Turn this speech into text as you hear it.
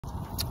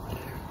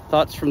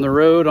Thoughts from the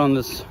road on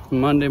this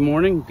Monday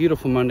morning,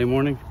 beautiful Monday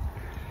morning.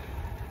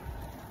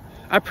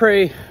 I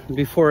pray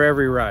before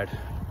every ride.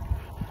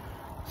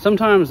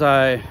 Sometimes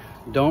I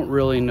don't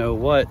really know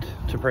what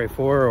to pray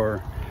for or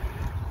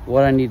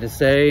what I need to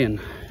say, and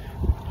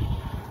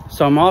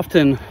so I'm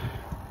often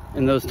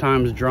in those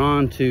times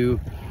drawn to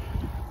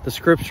the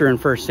scripture in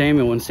 1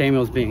 Samuel when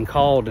Samuel's being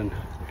called and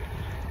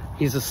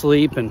he's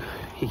asleep and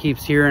he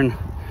keeps hearing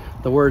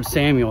the word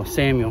Samuel,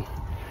 Samuel.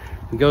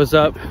 He goes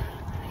up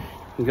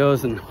and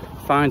goes and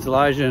finds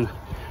Elijah and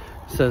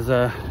says,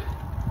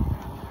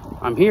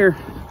 I'm here.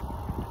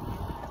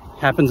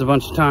 Happens a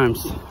bunch of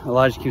times.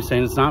 Elijah keeps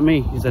saying, it's not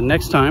me. He said,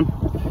 next time.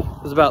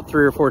 It was about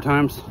 3 or 4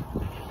 times.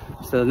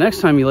 So the next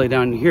time you lay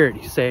down and you hear it,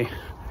 you say,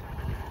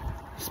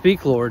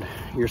 speak, Lord,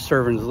 your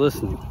servant is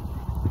listening.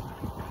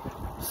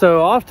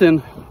 So often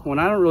when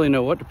I don't really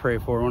know what to pray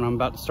for, when I'm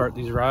about to start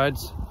these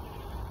rides,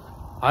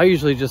 I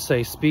usually just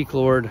say, speak,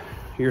 Lord,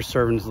 your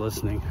servant is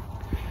listening.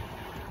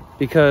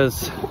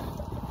 Because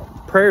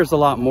prayer is a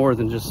lot more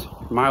than just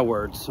my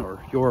words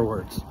or your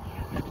words.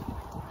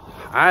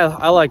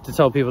 I like to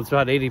tell people it's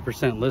about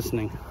 80%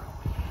 listening.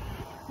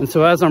 And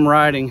so as I'm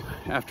riding,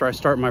 after I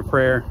start my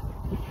prayer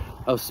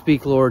of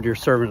speak, Lord, your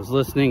servant is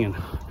listening, and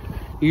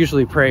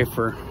usually pray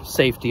for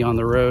safety on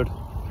the road,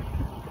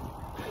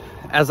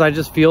 as I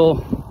just feel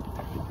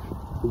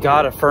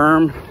God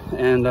affirm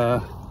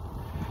and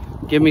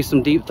give me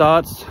some deep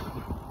thoughts,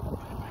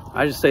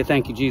 I just say,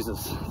 thank you,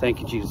 Jesus. Thank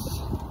you, Jesus.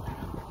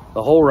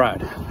 The whole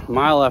ride,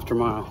 mile after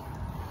mile,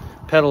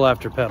 pedal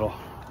after pedal.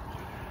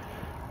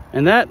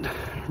 And that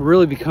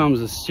really becomes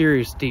a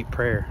serious, deep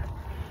prayer.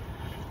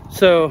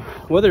 So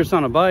whether it's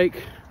on a bike,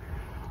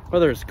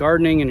 whether it's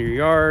gardening in your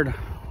yard,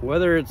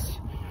 whether it's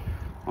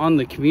on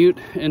the commute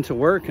into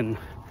work and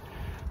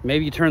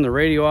maybe you turn the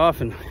radio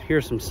off and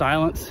hear some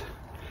silence,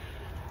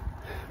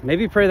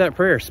 maybe pray that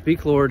prayer,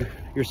 speak, Lord,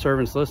 your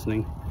servant's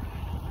listening,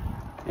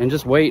 and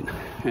just wait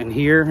and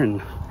hear.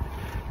 And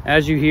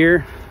as you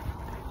hear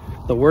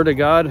the word of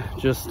God,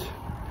 just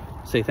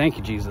say, thank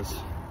you, Jesus.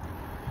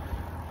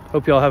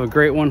 Hope you all have a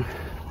great one.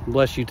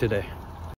 Bless you today.